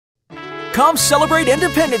Come celebrate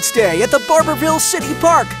Independence Day at the Barbourville City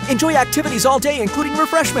Park. Enjoy activities all day, including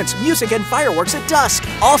refreshments, music, and fireworks at dusk.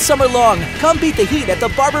 All summer long, come beat the heat at the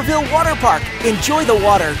Barbourville Water Park. Enjoy the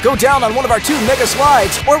water, go down on one of our 2 mega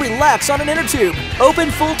slides, or relax on an inner tube.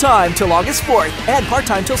 Open full-time till August 4th and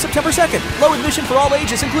part-time till September 2nd. Low admission for all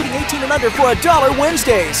ages, including 18 and under, for $1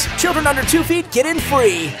 Wednesdays. Children under 2 feet get in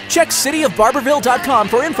free. Check cityofbarbourville.com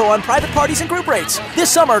for info on private parties and group rates. This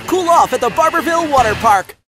summer, cool off at the Barbourville Water Park.